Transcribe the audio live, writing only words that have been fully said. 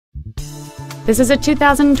This is a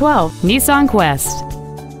 2012 Nissan Quest.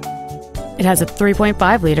 It has a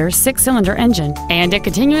 3.5-liter 6-cylinder engine and a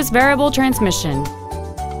continuous variable transmission.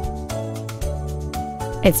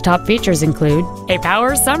 Its top features include a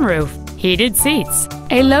power sunroof, heated seats,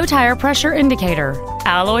 a low tire pressure indicator,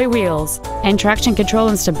 alloy wheels, and traction control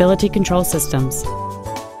and stability control systems.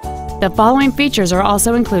 The following features are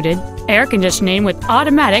also included: air conditioning with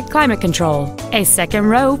automatic climate control, a second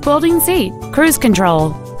row folding seat, cruise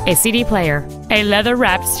control, a CD player, a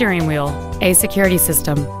leather-wrapped steering wheel, a security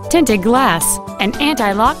system, tinted glass, an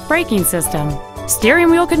anti-lock braking system, steering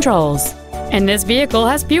wheel controls, and this vehicle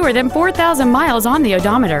has fewer than 4,000 miles on the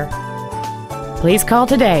odometer. Please call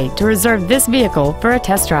today to reserve this vehicle for a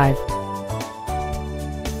test drive.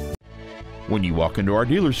 When you walk into our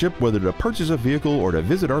dealership, whether to purchase a vehicle or to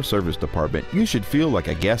visit our service department, you should feel like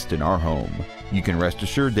a guest in our home. You can rest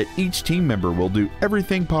assured that each team member will do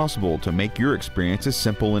everything possible to make your experience as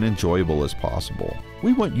simple and enjoyable as possible.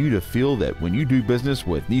 We want you to feel that when you do business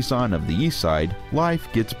with Nissan of the Eastside,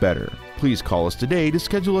 life gets better. Please call us today to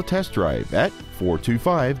schedule a test drive at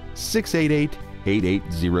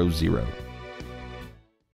 425-688-8800.